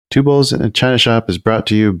Two Bulls in a China Shop is brought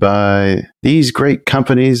to you by these great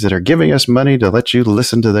companies that are giving us money to let you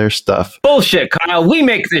listen to their stuff. Bullshit, Kyle. We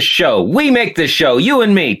make this show. You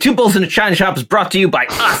and me. Two Bulls in a China Shop is brought to you by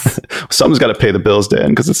us. Someone's got to pay the bills, Dan,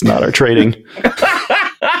 because it's not our trading.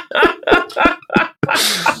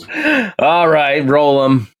 All right, roll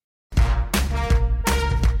them.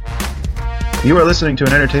 You are listening to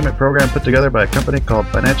an entertainment program put together by a company called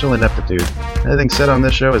Financial Ineptitude. Anything said on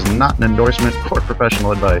this show is not an endorsement or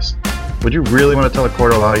professional advice. Would you really want to tell a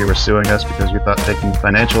court of law you were suing us because you thought taking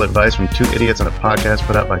financial advice from two idiots on a podcast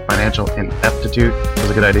put out by Financial Ineptitude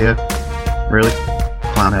was a good idea? Really?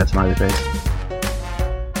 Clown hat smiley face.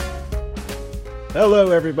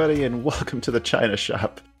 Hello, everybody, and welcome to the China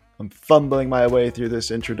Shop. I'm fumbling my way through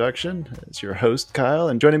this introduction as your host, Kyle,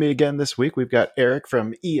 and joining me again this week, we've got Eric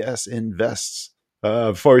from ES Invests.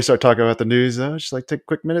 Before we start talking about the news, though, I'd just like to take a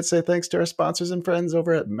quick minute to say thanks to our sponsors and friends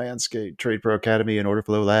over at Manscaped, Trade Pro Academy, and Order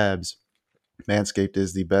Flow Labs. Manscaped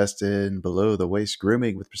is the best in below-the-waist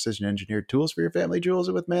grooming with precision-engineered tools for your family jewels,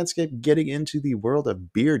 and with Manscaped getting into the world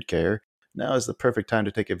of beard care, now is the perfect time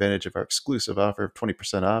to take advantage of our exclusive offer of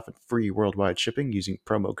 20% off and free worldwide shipping using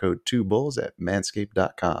promo code 2bulls at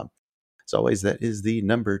manscaped.com. As always, that is the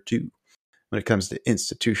number 2. When it comes to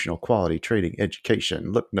institutional quality trading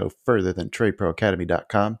education, look no further than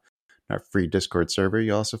tradeproacademy.com. Our free Discord server,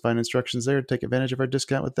 you'll also find instructions there to take advantage of our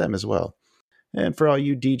discount with them as well. And for all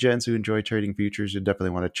you degens who enjoy trading futures, you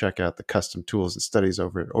definitely want to check out the custom tools and studies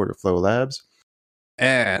over at Order Flow Labs.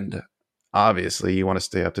 And obviously, you want to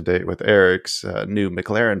stay up to date with Eric's new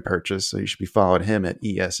McLaren purchase, so you should be following him at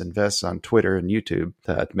ES Invests on Twitter and YouTube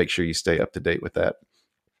to make sure you stay up to date with that.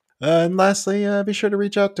 And lastly, be sure to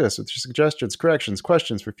reach out to us with your suggestions, corrections,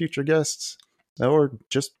 questions for future guests, or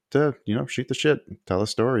just, shoot the shit, tell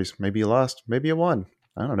us stories. Maybe you lost, maybe you won.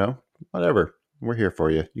 I don't know. Whatever. We're here for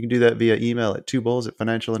you. You can do that via email at 2bulls at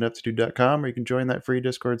financialineptitude.com, or you can join that free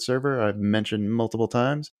Discord server I've mentioned multiple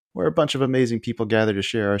times, where a bunch of amazing people gather to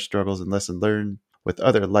share our struggles and lessons learned with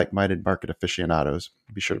other like-minded market aficionados.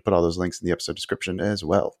 Be sure to put all those links in the episode description as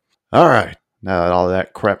well. All right. Now that all of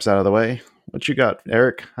that crap's out of the way, what you got,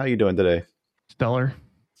 Eric? How you doing today? Stellar.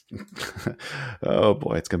 Oh,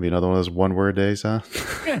 boy. It's going to be another one of those one-word days, huh?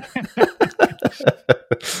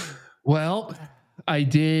 Well, I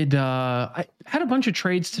did. I had a bunch of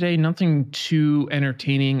trades today. Nothing too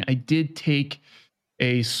entertaining. I did take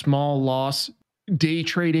a small loss day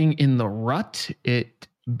trading in the rut. It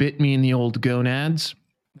bit me in the old gonads.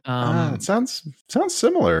 It sounds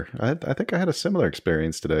similar. I think I had a similar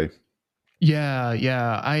experience today.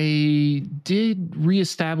 Yeah. I did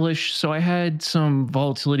reestablish. So I had some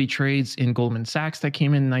volatility trades in Goldman Sachs that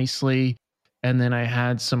came in nicely. And then I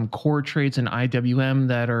had some core trades in IWM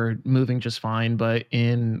that are moving just fine. But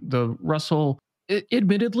in the Russell,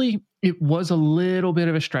 admittedly, it was a little bit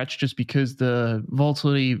of a stretch just because the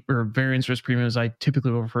volatility or variance risk premium, as I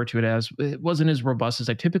typically will refer to it as, it wasn't as robust as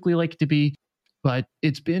I typically like it to be. But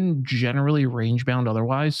it's been generally range bound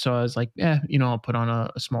otherwise. So I was like, I'll put on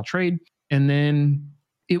a small trade. And then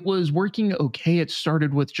it was working okay. It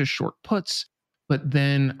started with just short puts. But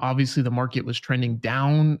then obviously the market was trending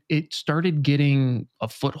down. It started getting a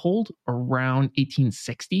foothold around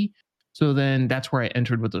 1860. So then that's where I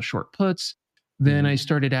entered with those short puts. Then I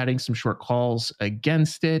started adding some short calls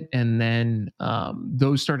against it. And then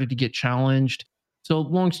those started to get challenged. So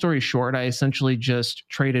long story short, I essentially just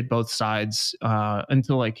traded both sides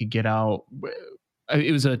until I could get out.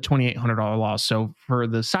 It was a $2,800 loss. So for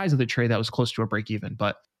the size of the trade, that was close to a break even.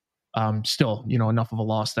 But still, enough of a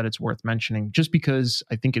loss that it's worth mentioning, just because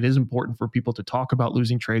I think it is important for people to talk about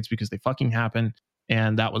losing trades because they fucking happen.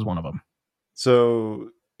 And that was one of them.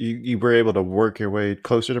 So you were able to work your way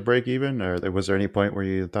closer to break even, or was there any point where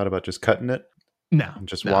you thought about just cutting it? No. And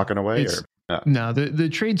just walking away? No, the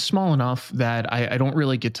trade's small enough that I don't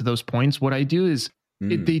really get to those points. What I do is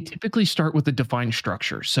they typically start with a defined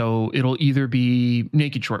structure. So it'll either be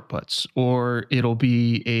naked short puts or it'll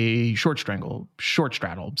be a short straddle,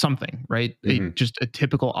 something, right? Just a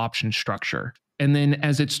typical option structure. And then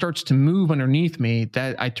as it starts to move underneath me,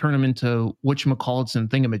 that I turn them into whatchamacallits and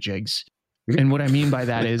thingamajigs. And what I mean by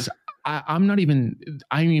that is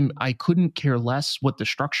I couldn't care less what the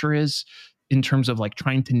structure is in terms of like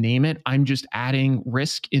trying to name it. I'm just adding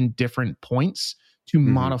risk in different points to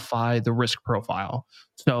modify the risk profile.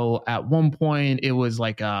 So at one point it was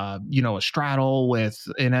like a straddle with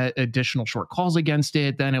an additional short calls against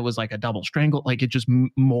it. Then it was like a double strangle. Like it just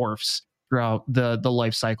morphs throughout the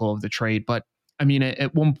life cycle of the trade. But I mean,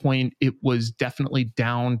 at one point it was definitely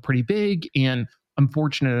down pretty big. And I'm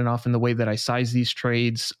fortunate enough in the way that I size these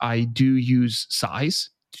trades, I do use size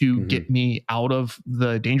to get me out of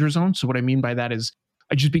the danger zone. So what I mean by that is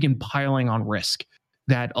I just begin piling on risk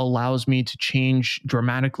that allows me to change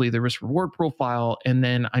dramatically the risk reward profile. And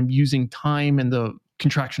then I'm using time and the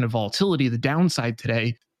contraction of volatility. The downside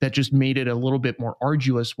today that just made it a little bit more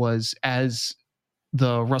arduous was as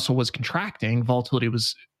the Russell was contracting, volatility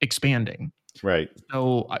was expanding. Right.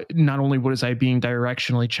 So not only was I being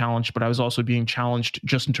directionally challenged, but I was also being challenged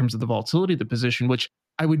just in terms of the volatility of the position, which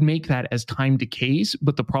I would make that as time decays.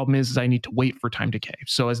 But the problem is I need to wait for time decay.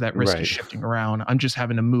 So as that risk is shifting around, I'm just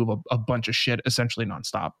having to move a bunch of shit essentially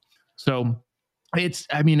nonstop. So it's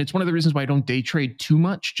one of the reasons why I don't day trade too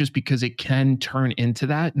much, just because it can turn into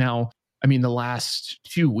that. Now, the last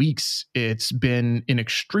 2 weeks, it's been an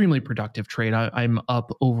extremely productive trade. I'm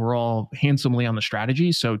up overall handsomely on the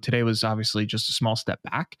strategy. So today was obviously just a small step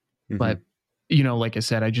back. Mm-hmm. But, like I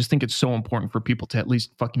said, I just think it's so important for people to at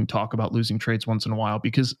least fucking talk about losing trades once in a while,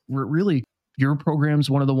 because we're really, your program's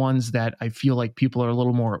one of the ones that I feel like people are a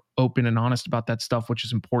little more open and honest about that stuff, which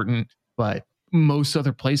is important. But most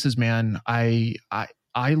other places, man, I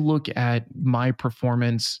look at my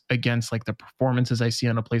performance against like the performances I see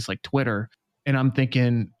on a place like Twitter, and I'm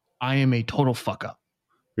thinking I am a total fuck up.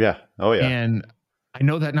 Yeah. Oh yeah. And I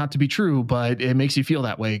know that not to be true, but it makes you feel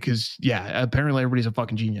that way because apparently everybody's a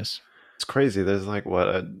fucking genius. It's crazy. There's like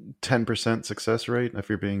a 10% success rate if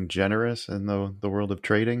you're being generous in the world of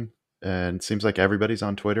trading, and it seems like everybody's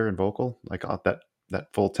on Twitter and vocal like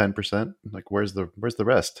that full 10%. Like where's the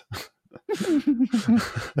rest?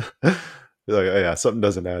 Like, oh yeah, something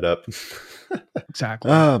doesn't add up.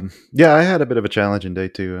 Exactly. Yeah, I had a bit of a challenge in day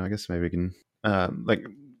 2. I guess maybe we can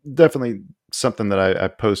definitely something that I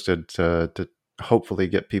posted to hopefully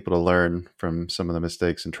get people to learn from some of the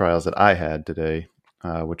mistakes and trials that I had today,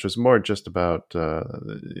 which was more just about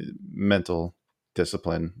mental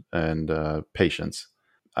discipline and patience.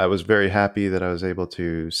 I was very happy that I was able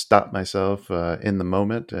to stop myself in the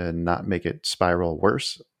moment and not make it spiral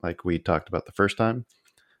worse, like we talked about the first time.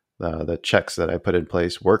 The checks that I put in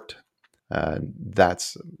place worked.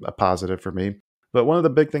 That's a positive for me. But one of the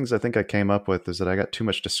big things I think I came up with is that I got too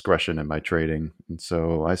much discretion in my trading. And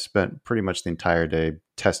so I spent pretty much the entire day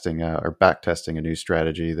testing or back testing a new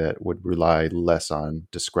strategy that would rely less on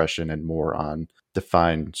discretion and more on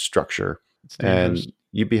defined structure. And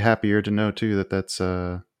you'd be happier to know too that that's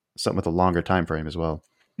something with a longer time frame as well.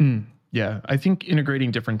 Yeah, I think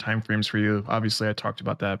integrating different time frames for you. Obviously, I talked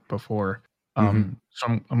about that before.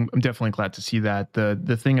 So I'm definitely glad to see that.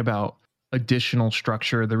 The thing about additional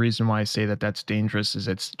structure, the reason why I say that that's dangerous is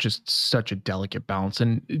it's just such a delicate balance.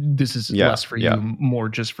 And this is less for you, more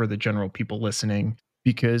just for the general people listening,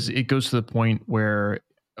 because it goes to the point where,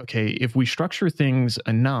 okay, if we structure things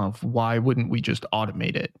enough, why wouldn't we just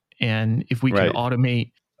automate it? And if we can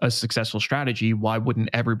automate a successful strategy, why wouldn't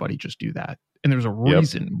everybody just do that? And there's a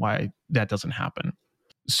reason why that doesn't happen.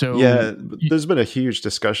 So there's been a huge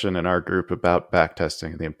discussion in our group about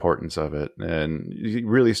backtesting and the importance of it. And you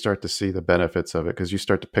really start to see the benefits of it because you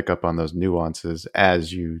start to pick up on those nuances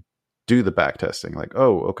as you do the backtesting. Like,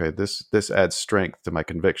 oh, okay, this adds strength to my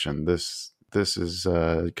conviction. This is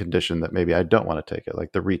a condition that maybe I don't want to take it.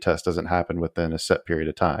 Like the retest doesn't happen within a set period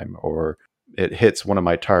of time, or it hits one of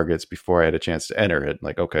my targets before I had a chance to enter it.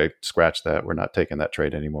 Like, okay, scratch that. We're not taking that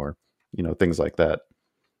trade anymore. Things like that.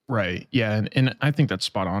 Right. Yeah. And I think that's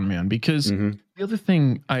spot on, man, because the other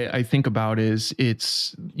thing I think about is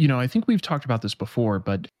it's, I think we've talked about this before,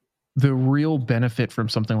 but the real benefit from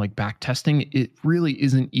something like back testing, it really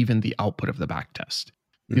isn't even the output of the back test.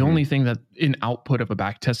 The only thing that an output of a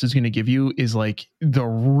back test is going to give you is like the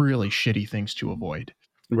really shitty things to avoid.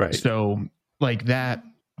 Right. So like that,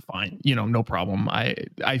 fine, no problem.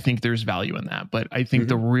 I think there's value in that, but I think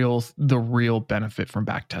the real benefit from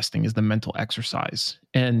back testing is the mental exercise,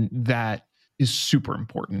 and that is super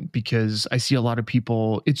important because I see a lot of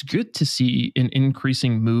people. It's good to see an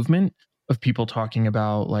increasing movement of people talking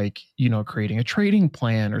about like creating a trading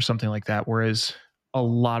plan or something like that, whereas a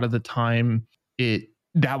lot of the time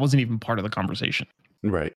that wasn't even part of the conversation.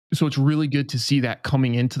 Right. So it's really good to see that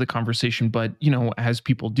coming into the conversation, but as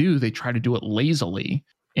people do, they try to do it lazily.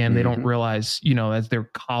 And they don't realize, as they're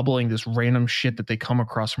cobbling this random shit that they come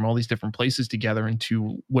across from all these different places together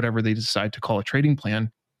into whatever they decide to call a trading plan.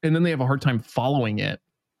 And then they have a hard time following it.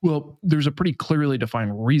 Well, there's a pretty clearly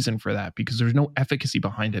defined reason for that because there's no efficacy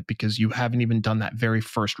behind it because you haven't even done that very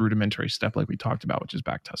first rudimentary step like we talked about, which is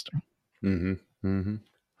back testing.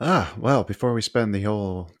 Well, before we spend the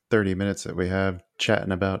whole 30 minutes that we have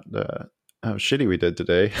chatting about how shitty we did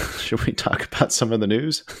today, should we talk about some of the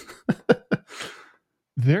news?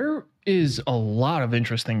 There is a lot of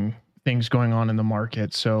interesting things going on in the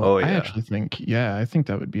market. So I actually think, I think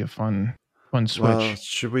that would be a fun Fun Well, switch.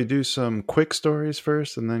 should we do some quick stories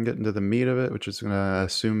first and then get into the meat of it, which is going to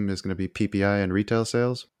assume is going to be PPI and retail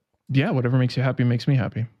sales? Yeah, whatever makes you happy makes me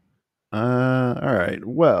happy. All right.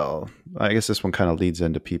 Well, I guess this one kind of leads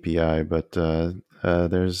into PPI, but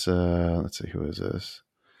there's, let's see, who is this?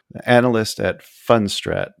 The analyst at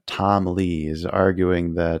Fundstrat, Tom Lee, is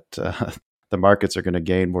arguing that the markets are going to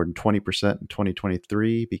gain more than 20% in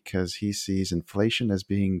 2023 because he sees inflation as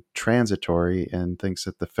being transitory and thinks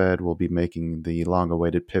that the Fed will be making the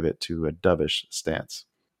long-awaited pivot to a dovish stance.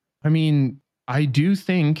 I mean, I do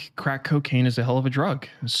think crack cocaine is a hell of a drug.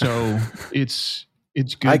 So it's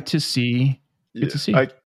good to see. Good to see.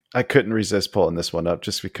 I couldn't resist pulling this one up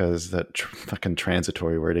just because that fucking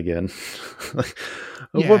transitory word again.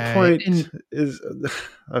 At what point is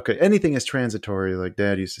okay? Anything is transitory, like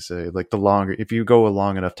Dad used to say. Like the longer, if you go a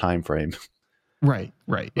long enough time frame, right,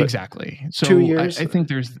 exactly. So 2 years. I think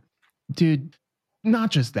there's, dude,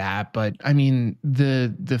 not just that, but I mean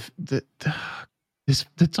the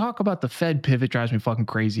talk about the Fed pivot drives me fucking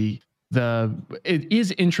crazy. It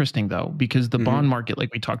is interesting though, because the bond market,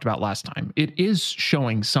 like we talked about last time, it is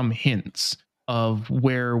showing some hints of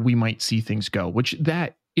where we might see things go, which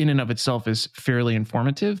that in and of itself is fairly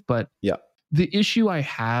informative. But yeah, the issue I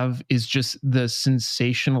have is just the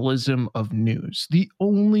sensationalism of news. The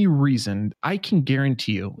only reason I can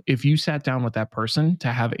guarantee you, if you sat down with that person to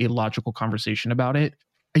have a logical conversation about it,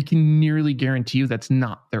 I can nearly guarantee you that's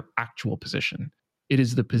not their actual position. It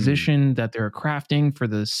is the position that they're crafting for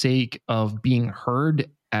the sake of being heard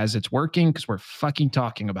as it's working because we're fucking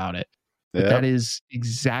talking about it. But that is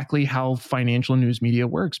exactly how financial news media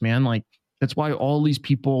works, man. Like that's why all these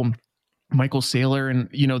people, Michael Saylor and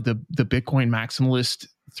the Bitcoin maximalist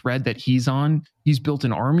thread that he's on, he's built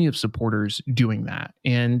an army of supporters doing that.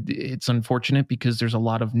 And it's unfortunate because there's a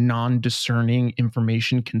lot of non-discerning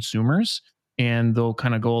information consumers and they'll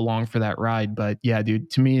kind of go along for that ride. But yeah,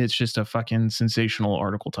 dude, to me, it's just a fucking sensational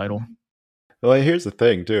article title. Well, here's the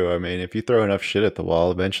thing, too. I mean, if you throw enough shit at the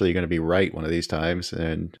wall, eventually you're going to be right one of these times.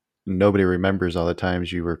 And nobody remembers all the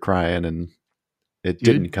times you were crying and it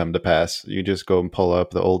didn't come to pass. You just go and pull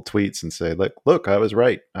up the old tweets and say, look, I was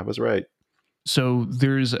right. I was right. So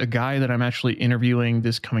there's a guy that I'm actually interviewing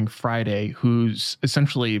this coming Friday who's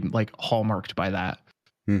essentially like hallmarked by that.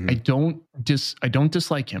 I don't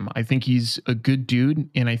dislike him. I think he's a good dude,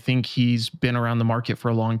 and I think he's been around the market for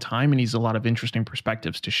a long time, and he's a lot of interesting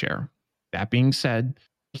perspectives to share. That being said,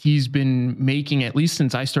 he's been making, at least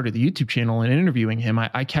since I started the YouTube channel and interviewing him,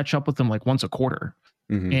 I catch up with him like once a quarter,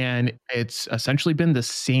 and it's essentially been the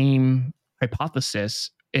same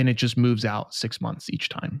hypothesis, and it just moves out 6 months each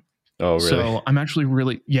time. Oh, really? So I'm actually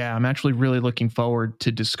really looking forward to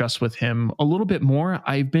discuss with him a little bit more.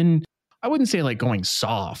 I wouldn't say like going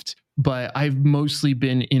soft, but I've mostly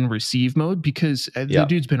been in receive mode because the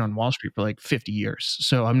dude's been on Wall Street for like 50 years.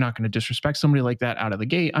 So I'm not going to disrespect somebody like that out of the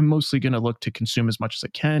gate. I'm mostly going to look to consume as much as I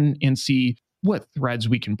can and see what threads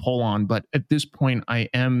we can pull on. But at this point, I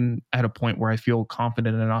am at a point where I feel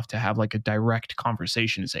confident enough to have like a direct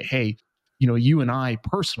conversation and say, hey, you and I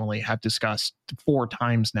personally have discussed 4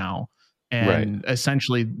 times now. And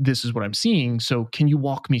essentially, this is what I'm seeing. So can you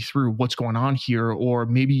walk me through what's going on here? Or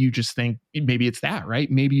maybe you just think maybe it's that, right?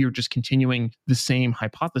 Maybe you're just continuing the same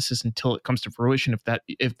hypothesis until it comes to fruition.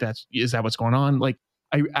 Is that what's going on? Like,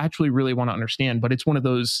 I actually really want to understand, but it's one of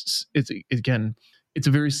those, it's a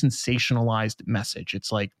very sensationalized message.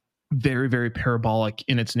 It's like very, very parabolic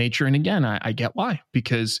in its nature. And again, I get why,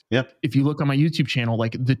 because if you look on my YouTube channel,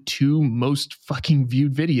 like the 2 most fucking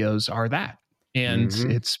viewed videos are that. And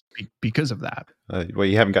it's because of that. Well,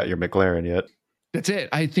 you haven't got your McLaren yet. That's it.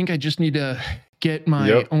 I think I just need to get my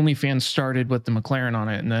OnlyFans started with the McLaren on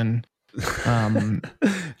it, and then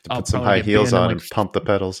I'll put some high heels on and pump the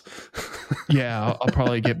pedals. Yeah, I'll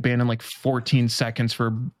probably get banned in like 14 seconds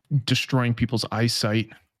for destroying people's eyesight.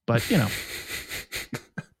 But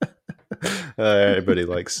everybody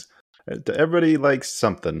likes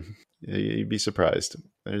something. You'd be surprised.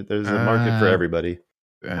 There's a market for everybody.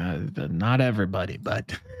 Not everybody,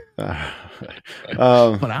 but but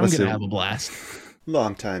I'm gonna have a blast.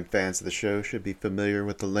 Longtime fans of the show should be familiar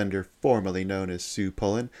with the lender formerly known as Sue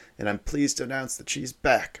Pullen, and I'm pleased to announce that she's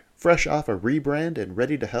back, fresh off a rebrand and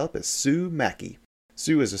ready to help as Sue Mackey.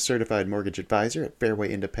 Sue is a certified mortgage advisor at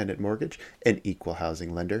Fairway Independent Mortgage, an equal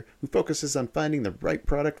housing lender who focuses on finding the right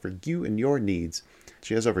product for you and your needs.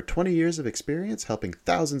 She has over 20 years of experience helping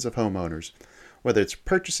thousands of homeowners. Whether it's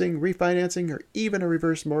purchasing, refinancing, or even a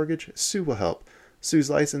reverse mortgage, Sue will help. Sue's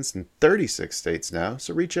licensed in 36 states now,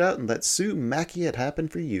 so reach out and let Sue Mackey it happen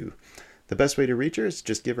for you. The best way to reach her is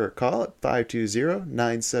just give her a call at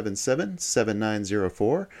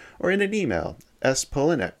 520-977-7904 or in an email,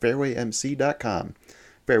 spullen@fairwaymc.com.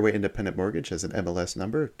 Fairway Independent Mortgage has an MLS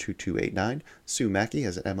number of 2289. Sue Mackey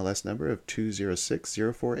has an MLS number of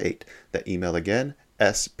 206048. That email again,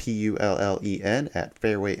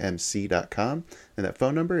 spullen@fairwaymc.com. And that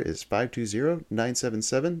phone number is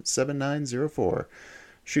 520-977-7904.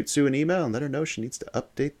 Shoot Sue an email and let her know she needs to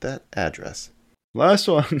update that address. Last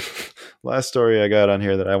story I got on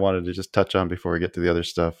here that I wanted to just touch on before we get to the other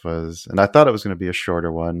stuff was, and I thought it was going to be a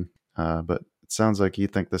shorter one, but it sounds like you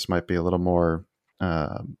think this might be a little more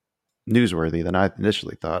newsworthy than I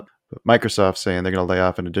initially thought. But Microsoft saying they're going to lay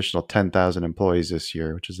off an additional 10,000 employees this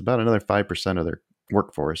year, which is about another 5% of their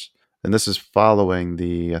workforce. And this is following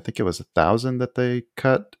I think it was 1,000 that they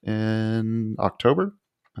cut in October.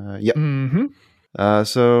 Yep. Mm-hmm.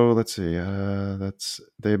 So let's see.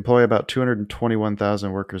 They employ about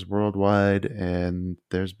 221,000 workers worldwide, and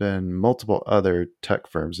there's been multiple other tech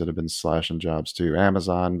firms that have been slashing jobs too.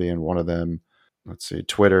 Amazon being one of them. Let's see,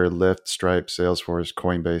 Twitter, Lyft, Stripe, Salesforce,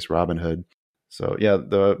 Coinbase, Robinhood. So yeah,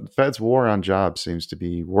 the Fed's war on jobs seems to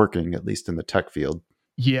be working, at least in the tech field.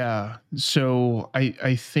 Yeah. So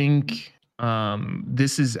I think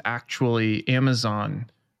this is actually Amazon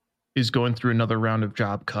is going through another round of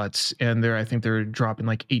job cuts, and I think they're dropping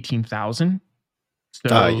like 18,000.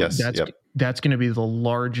 So yes, that's going to be the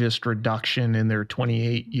largest reduction in their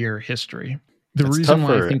 28-year history. The That's reason tough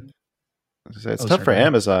why for- I think It's tough for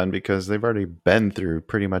Amazon because they've already been through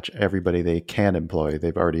pretty much everybody they can employ.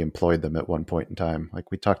 They've already employed them at one point in time. Like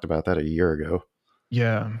we talked about that a year ago.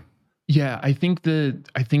 Yeah. I think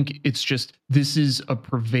it's just, this is a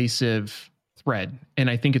pervasive thread. And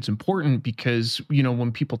I think it's important because,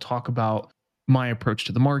 when people talk about my approach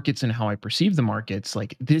to the markets and how I perceive the markets,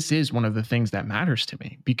 like this is one of the things that matters to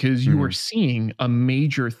me because you are seeing a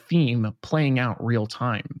major theme playing out real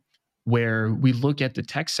time where we look at the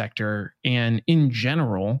tech sector and in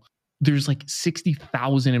general, there's like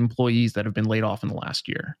 60,000 employees that have been laid off in the last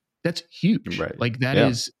year. That's huge. Right. Like that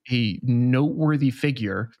is a noteworthy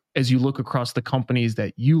figure. As you look across the companies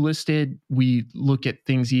that you listed, we look at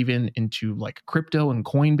things even into like crypto and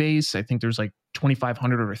Coinbase. I think there's like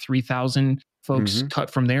 2,500 or 3,000 folks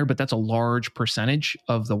cut from there, but that's a large percentage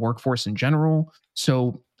of the workforce in general.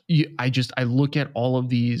 So I look at all of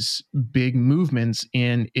these big movements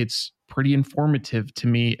and it's pretty informative to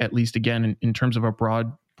me, at least again, in terms of a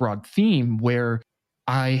broad theme where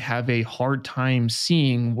I have a hard time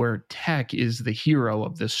seeing where tech is the hero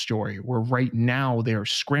of this story, where right now they're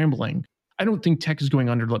scrambling. I don't think tech is going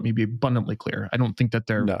under. Let me be abundantly clear. I don't think that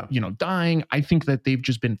they're, dying. I think that they've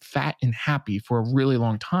just been fat and happy for a really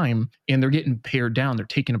long time and they're getting pared down. They're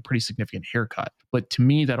taking a pretty significant haircut. But to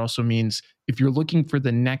me, that also means if you're looking for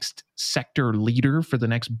the next sector leader for the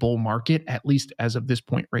next bull market, at least as of this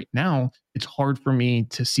point right now, it's hard for me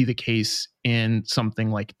to see the case in something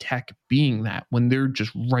like tech being that when they're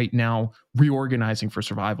just right now reorganizing for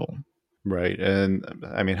survival. Right. And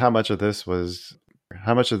I mean, how much of this was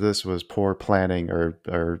poor planning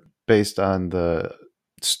or based on the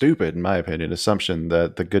stupid, in my opinion, assumption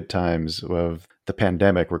that the good times of the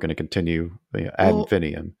pandemic were going to continue ad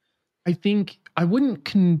infinitum? I think I wouldn't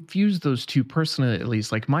confuse those two personally, at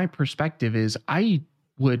least. Like my perspective is I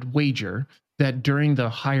would wager that during the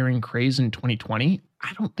hiring craze in 2020,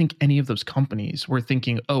 I don't think any of those companies were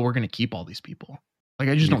thinking, oh, we're going to keep all these people. Like,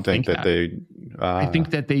 I just don't think that. I think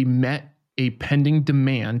that they met a pending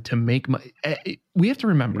demand to make money. We have to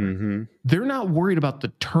remember, they're not worried about the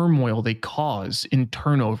turmoil they cause in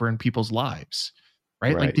turnover in people's lives.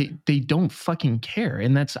 Right? Like they don't fucking care.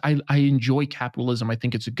 And that's, I enjoy capitalism. I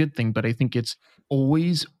think it's a good thing, but I think it's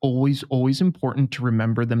always, always, always important to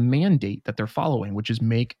remember the mandate that they're following, which is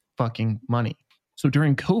make fucking money. So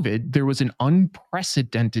during COVID, there was an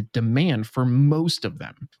unprecedented demand for most of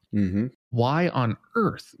them. Why on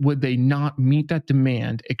earth would they not meet that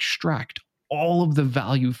demand, extract all of the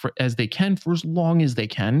value as they can for as long as they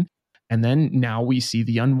can? And then now we see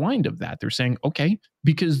the unwind of that. They're saying, okay,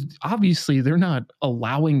 because obviously they're not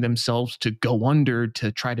allowing themselves to go under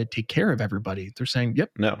to try to take care of everybody. They're saying, yep,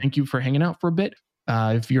 no, thank you for hanging out for a bit.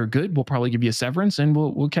 If you're good, we'll probably give you a severance and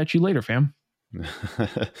we'll catch you later, fam.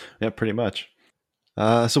 Yeah, pretty much.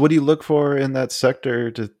 So what do you look for in that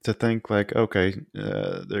sector to think like, okay,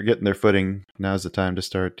 they're getting their footing. Now's the time to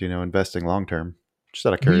start, investing long-term, just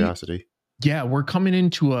out of curiosity. Yeah, we're coming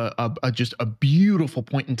into just a beautiful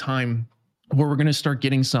point in time where we're going to start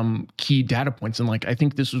getting some key data points. And like, I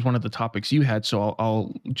think this was one of the topics you had. So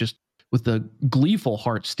I'll just, with the gleeful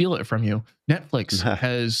heart, steal it from you. Netflix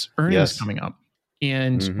has earnings coming up.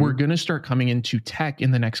 And we're going to start coming into tech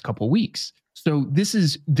in the next couple of weeks. So this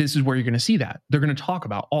is where you're going to see that. They're going to talk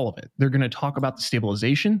about all of it. They're going to talk about the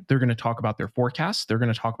stabilization. They're going to talk about their forecasts. They're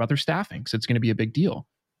going to talk about their staffing. So it's going to be a big deal.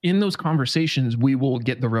 In those conversations, we will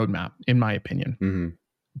get the roadmap, in my opinion.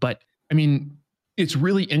 But I mean, it's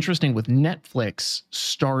really interesting with Netflix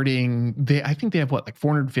starting. I think they have like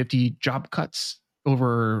 450 job cuts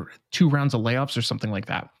over 2 rounds of layoffs or something like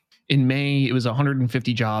that. In May, it was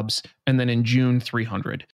 150 jobs, and then in June,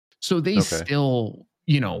 300. So they still,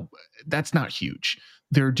 that's not huge.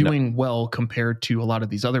 They're doing well compared to a lot of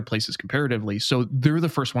these other places comparatively. So they're the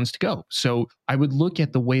first ones to go. So I would look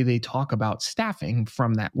at the way they talk about staffing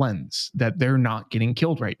from that lens, that they're not getting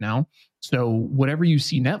killed right now. So whatever you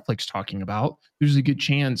see Netflix talking about, there's a good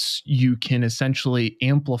chance you can essentially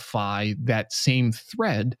amplify that same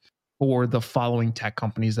thread for the following tech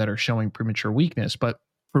companies that are showing premature weakness. But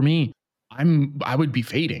for me, I would be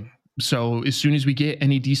fading. So as soon as we get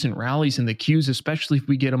any decent rallies in the Qs, especially if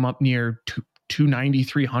we get them up near 290,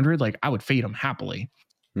 300, like I would fade them happily.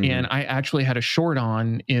 And I actually had a short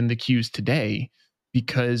on in the Qs today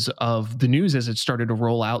because of the news as it started to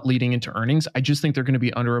roll out leading into earnings. I just think they're going to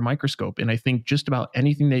be under a microscope. And I think just about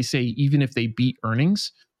anything they say, even if they beat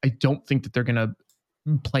earnings, I don't think that they're going to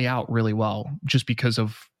play out really well just because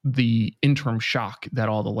of the interim shock that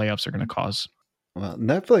all the layoffs are going to cause. Well,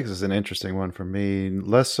 Netflix is an interesting one for me,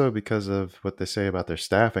 less so because of what they say about their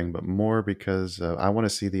staffing, but more because I want to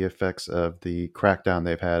see the effects of the crackdown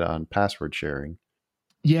they've had on password sharing.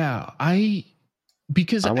 Yeah, I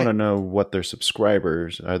want to know what their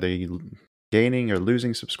subscribers, are they gaining or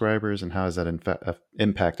losing subscribers, and how has that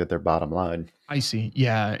impacted their bottom line? I see.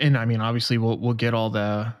 Yeah, and I mean, obviously, we'll get all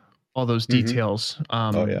those details.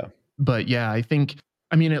 But yeah, I think,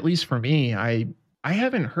 I mean, at least for me, I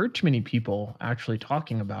haven't heard too many people actually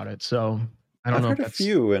talking about it. So I've heard a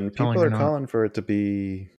few, and people are calling for it to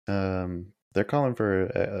be. They're calling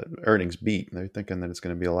for earnings beat. They're thinking that it's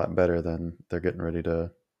going to be a lot better than they're getting ready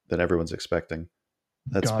to, than everyone's expecting.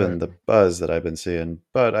 That's been the buzz that I've been seeing.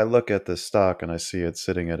 But I look at this stock and I see it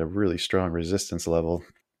sitting at a really strong resistance level.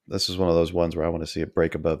 This is one of those ones where I want to see it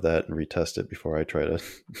break above that and retest it before I try to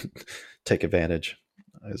take advantage.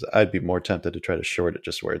 I'd be more tempted to try to short it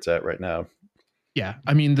just where it's at right now. Yeah,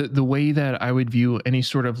 I mean, the way that I would view any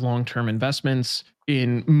sort of long-term investments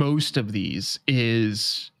in most of these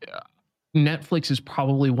is Netflix is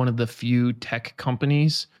probably one of the few tech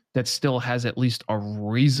companies that still has at least a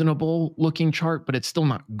reasonable looking chart, but it's still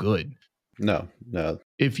not good. No.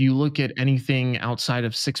 If you look at anything outside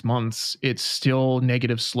of 6 months, it's still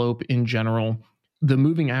negative slope in general. The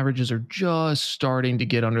moving averages are just starting to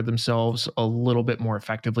get under themselves a little bit more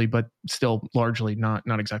effectively, but still largely not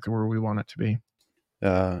exactly where we want it to be.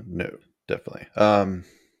 No, definitely. All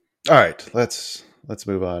right, let's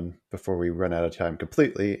move on before we run out of time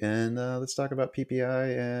completely, and let's talk about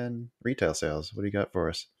PPI and retail sales. What do you got for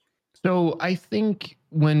us? So I think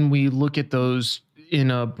when we look at those in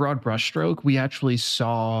a broad brushstroke, we actually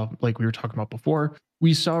saw, like we were talking about before,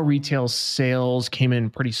 we saw retail sales came in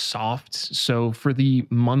pretty soft. So for the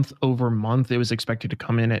month over month, it was expected to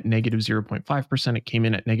come in at negative 0.5%. It came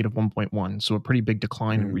in at negative 1.1. So a pretty big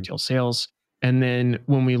decline in retail sales. And then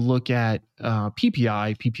when we look at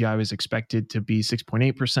PPI was expected to be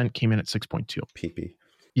 6.8%, came in at 6.2. PP.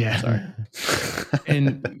 Yeah. Sorry.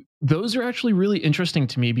 And those are actually really interesting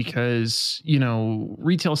to me because,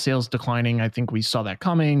 retail sales declining, I think we saw that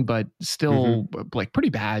coming, but still like pretty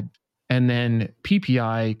bad. And then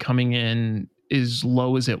PPI coming in as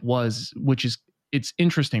low as it was, it's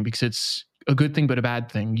interesting because it's a good thing, but a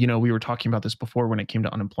bad thing. We were talking about this before when it came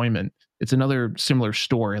to unemployment. It's another similar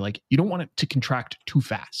story. Like you don't want it to contract too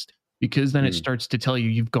fast because then it starts to tell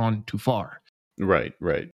you've gone too far. Right.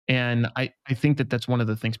 And I think that's one of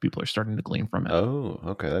the things people are starting to glean from it. Oh,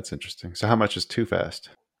 okay. That's interesting. So how much is too fast?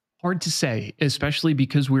 Hard to say, especially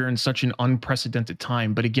because we're in such an unprecedented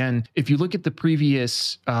time. But again, if you look at the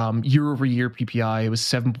previous year-over-year PPI, it was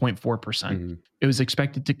 7.4%. It was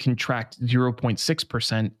expected to contract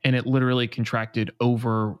 0.6%, and it literally contracted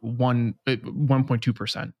over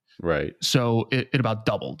 1.2%. Right. So it about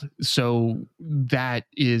doubled. So that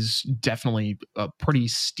is definitely a pretty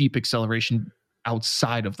steep acceleration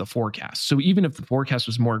outside of the forecast. So even if the forecast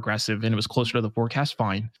was more aggressive and it was closer to the forecast,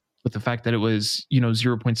 fine. But the fact that it was,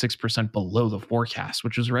 0.6% below the forecast,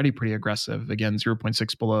 which was already pretty aggressive, again,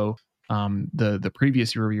 0.6 below the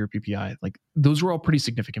previous year-over-year PPI, like those were all pretty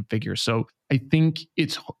significant figures. So I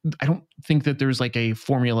don't think that there's like a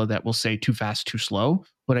formula that will say too fast, too slow,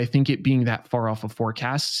 but I think it being that far off of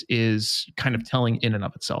forecasts is kind of telling in and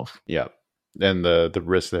of itself. Yeah. And the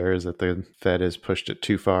risk there is that the Fed has pushed it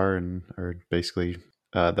too far and are basically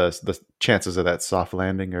the chances of that soft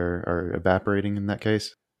landing are evaporating in that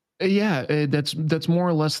case. Yeah, that's more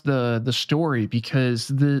or less the story, because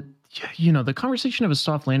the conversation of a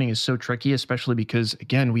soft landing is so tricky, especially because,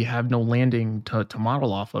 again, we have no landing to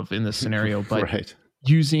model off of in this scenario. But Right.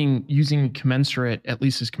 using commensurate, at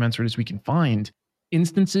least as commensurate as we can find,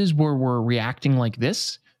 instances where we're reacting like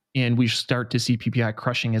this and we start to see PPI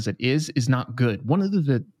crushing as it is not good. One of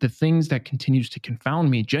the things that continues to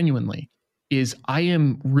confound me genuinely is I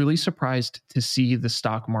am really surprised to see the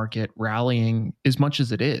stock market rallying as much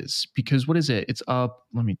as it is, because what is it? It's up.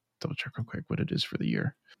 Let me double check real quick what it is for the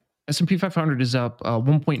year. S&P 500 is up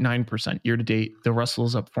 1.9% year to date. The Russell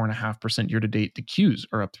is up 4.5% year to date. The Qs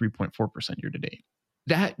are up 3.4% year to date.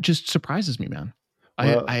 That just surprises me, man.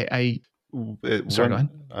 Well, Sorry, go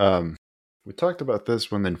ahead. We talked about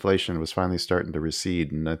this when the inflation was finally starting to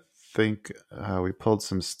recede, and I think we pulled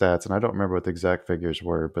some stats, and I don't remember what the exact figures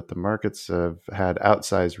were, but the markets have had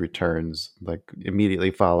outsized returns like immediately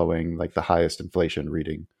following like the highest inflation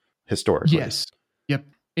reading historically. Yes. Yep.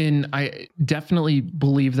 And I definitely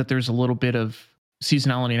believe that there's a little bit of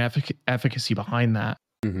seasonality and efficacy behind that.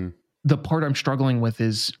 Mm-hmm. The part I'm struggling with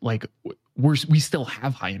is like we still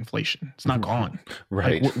have high inflation. It's not gone.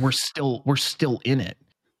 Right. Like, we're still in it.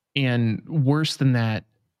 And worse than that,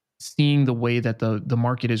 seeing the way that the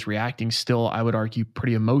market is reacting still, I would argue,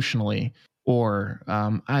 pretty emotionally, or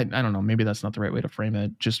I don't know, maybe that's not the right way to frame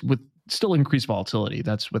it, just with still increased volatility.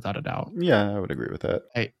 That's without a doubt. Yeah, I would agree with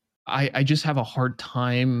that. I just have a hard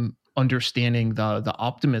time understanding the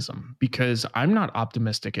optimism, because I'm not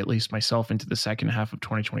optimistic, at least myself, into the second half of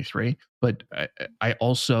 2023. But I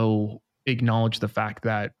also acknowledge the fact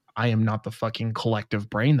that I am not the fucking collective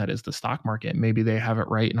brain that is the stock market. Maybe they have it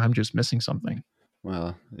right and I'm just missing something.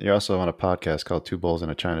 Well, you're also on a podcast called Two Bulls in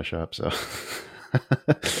a China Shop, so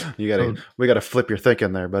we got to flip your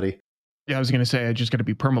thinking there, buddy. Yeah, I was going to say, I just got to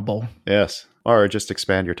be permabull. Yes, or just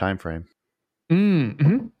expand your time frame.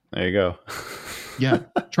 Mm-hmm. There you go. Yeah,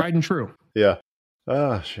 tried and true. Yeah.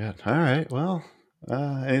 Oh, shit. All right. Well,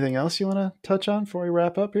 anything else you want to touch on before we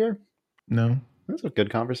wrap up here? No. That's a good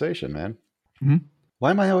conversation, man. Mm-hmm. Why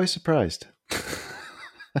am I always surprised?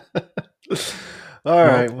 All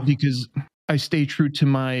right. Well, because I stay true to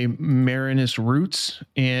my Marinus roots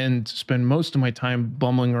and spend most of my time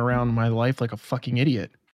bumbling around my life like a fucking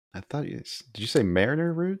idiot. I thought did you say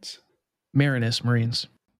Mariner roots? Marinus, Marines.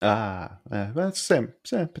 Ah, that's same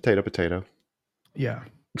potato. Yeah.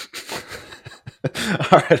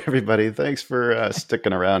 All right, everybody. Thanks for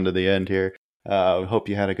sticking around to the end here. Hope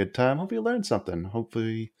you had a good time. Hope you learned something.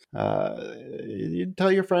 Hopefully, you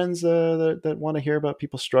tell your friends that want to hear about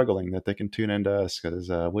people struggling that they can tune into us, because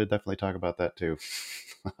we'll definitely talk about that too.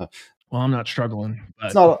 Well, I'm not struggling.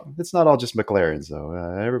 But It's not all just McLarens though.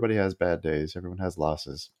 Everybody has bad days. Everyone has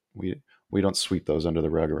losses. We don't sweep those under the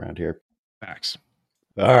rug around here. Facts.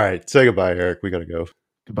 All right, say goodbye, Eric. We gotta go.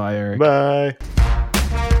 Goodbye, Eric. Bye.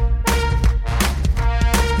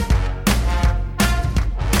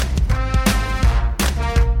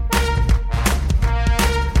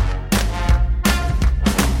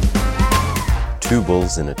 Two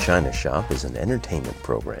Bulls in a China Shop is an entertainment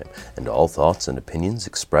program, and all thoughts and opinions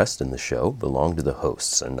expressed in the show belong to the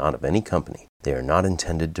hosts and not of any company. They are not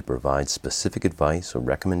intended to provide specific advice or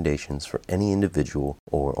recommendations for any individual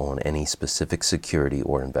or on any specific security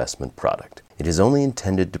or investment product. It is only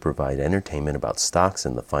intended to provide entertainment about stocks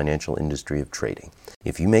and the financial industry of trading.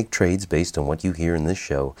 If you make trades based on what you hear in this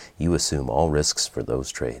show, you assume all risks for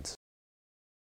those trades.